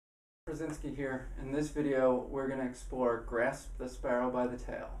Parzynski here. In this video, we're going to explore Grasp the Sparrow by the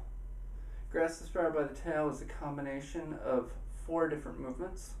Tail. Grasp the Sparrow by the Tail is a combination of 4 different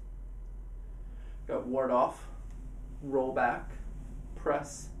movements. We've got ward off, roll back,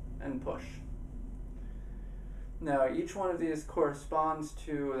 press, and push. Now, each one of these corresponds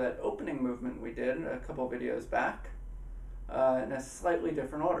to that opening movement we did a couple videos back in a slightly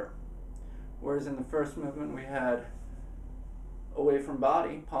different order. Whereas in the first movement we had away from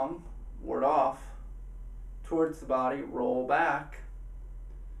body, palm, ward off, towards the body, roll back.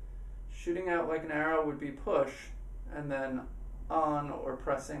 Shooting out like an arrow would be push, and then on or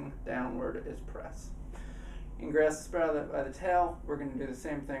pressing downward is press. In Grasp the Sparrow by the Tail, we're going to do the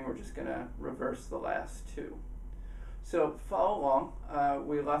same thing. We're just going to reverse the last 2. So follow along.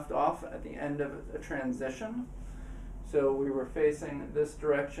 We left off at the end of a transition. So we were facing this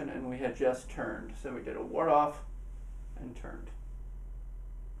direction and we had just turned. So we did a ward off and turned.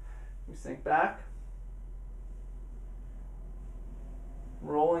 We sink back,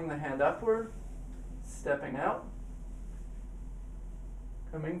 rolling the hand upward, stepping out,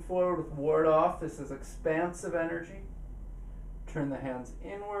 coming forward with ward off. This is expansive energy. Turn the hands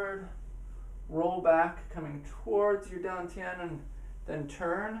inward, roll back, coming towards your dantian, and then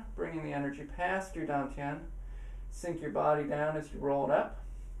turn, bringing the energy past your dantian. Sink your body down as you roll it up.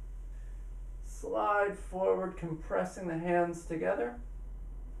 Slide forward, compressing the hands together.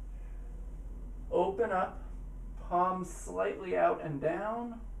 Open up, palms slightly out and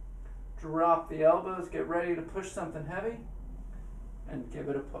down. Drop the elbows, get ready to push something heavy, and give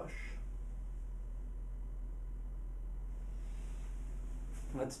it a push.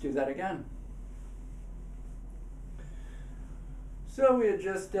 Let's do that again. So we had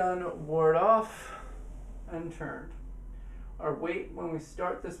just done ward off and turned. Our weight when we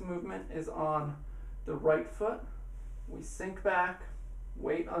start this movement is on the right foot. We sink back,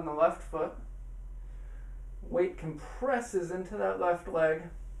 weight on the left foot. Weight compresses into that left leg,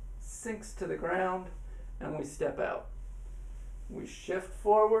 sinks to the ground, and we step out. We shift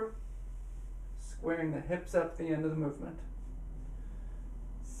forward, squaring the hips up at the end of the movement.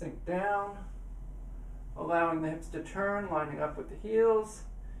 Sink down, allowing the hips to turn, lining up with the heels.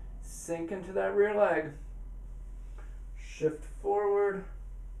 Sink into that rear leg. Shift forward,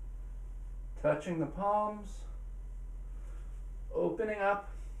 touching the palms, opening up,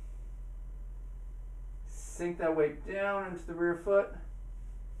 sink that weight down into the rear foot,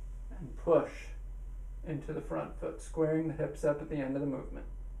 and push into the front foot, squaring the hips up at the end of the movement.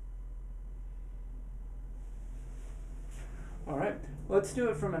 All right, let's do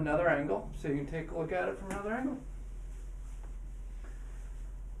it from another angle so you can take a look at it from another angle.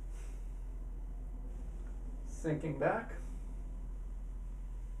 Sinking back.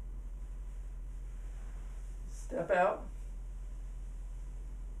 Step out.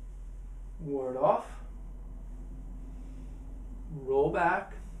 Ward off. Roll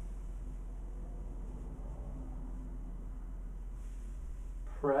back.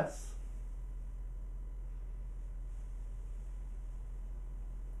 Press.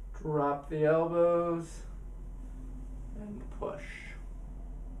 Drop the elbows and push.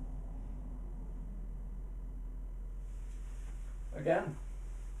 Again.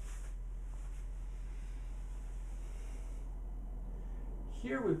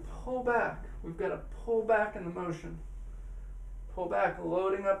 Here we pull back. We've got to pull back in the motion. Pull back,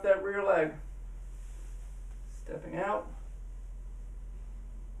 loading up that rear leg. Stepping out.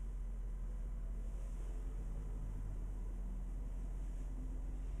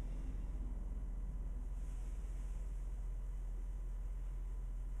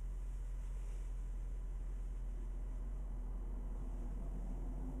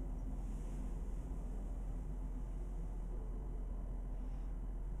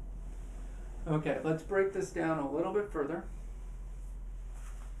 Okay, let's break this down a little bit further.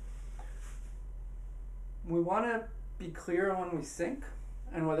 We want to be clear on when we sink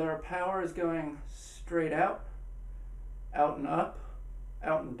and whether our power is going straight out and up,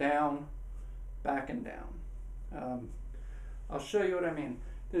 out and down, back and down. I'll show you what I mean.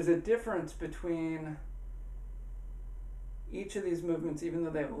 There's a difference between each of these movements, even though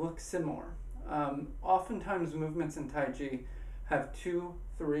they look similar. Oftentimes movements in Taiji have 2,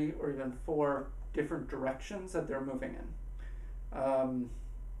 3, or even 4 different directions that they're moving in.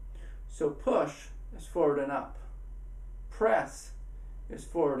 So push is forward and up. Press is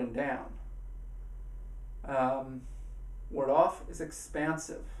forward and down. Ward off is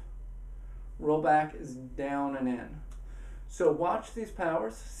expansive. Roll back is down and in. So watch these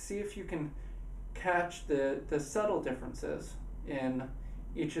powers, see if you can catch the subtle differences in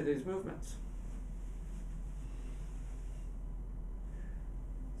each of these movements.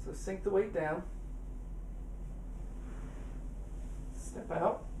 So sink the weight down, step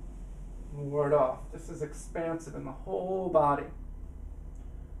out, ward off. This is expansive in the whole body.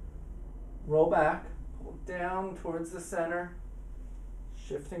 Roll back, pull down towards the center,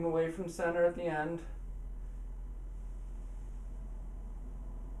 shifting away from center at the end.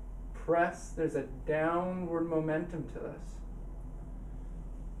 Press, there's a downward momentum to this.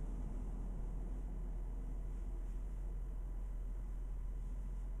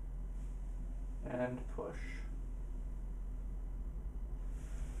 And push.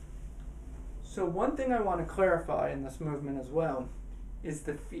 So one thing I want to clarify in this movement as well is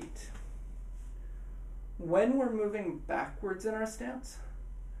the feet. When we're moving backwards in our stance,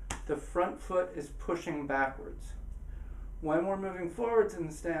 the front foot is pushing backwards. When we're moving forwards in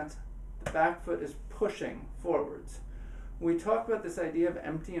the stance, the back foot is pushing forwards. We talk about this idea of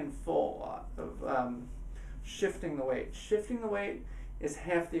empty and full a lot, of shifting the weight. Shifting the weight is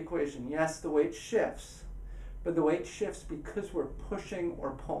half the equation. Yes, the weight shifts, but the weight shifts because we're pushing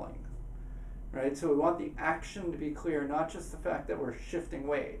or pulling, right? So we want the action to be clear, not just the fact that we're shifting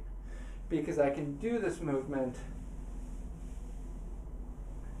weight, because I can do this movement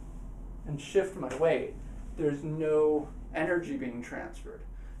and shift my weight. There's no energy being transferred.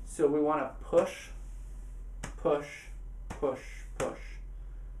 So we want to push, push, push, push.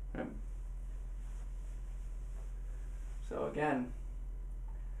 Right? So again,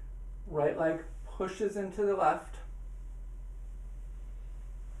 right leg pushes into the left.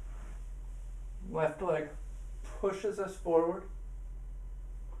 Left leg pushes us forward.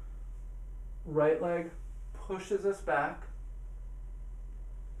 Right leg pushes us back.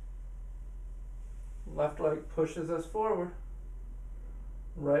 Left leg pushes us forward.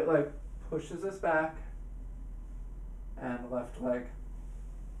 Right leg pushes us back. And left leg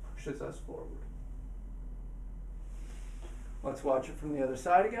pushes us forward. Let's watch it from the other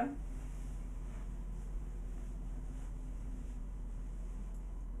side again.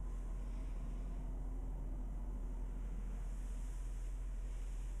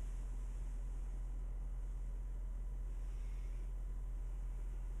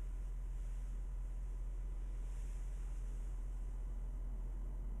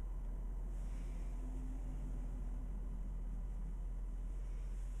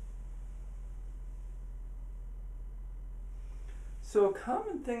 So a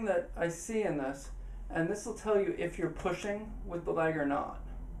common thing that I see in this, and this will tell you if you're pushing with the leg or not.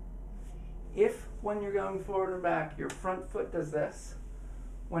 If when you're going forward and back, your front foot does this,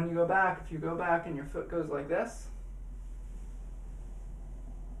 when you go back, if you go back and your foot goes like this,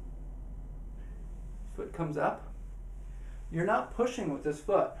 foot comes up, you're not pushing with this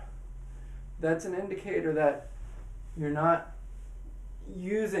foot. That's an indicator that you're not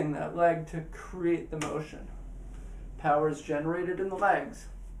using that leg to create the motion. Power is generated in the legs,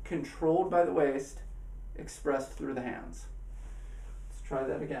 controlled by the waist, expressed through the hands. Let's try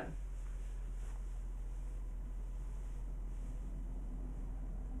that again.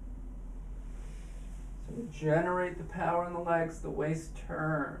 So we generate the power in the legs, the waist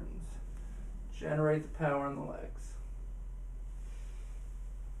turns. Generate the power in the legs.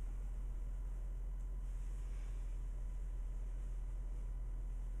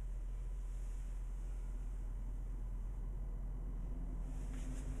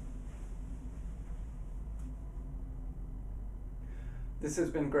 This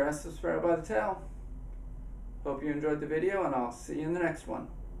has been Grasp the Sparrow by the Tail. Hope you enjoyed the video, and I'll see you in the next one.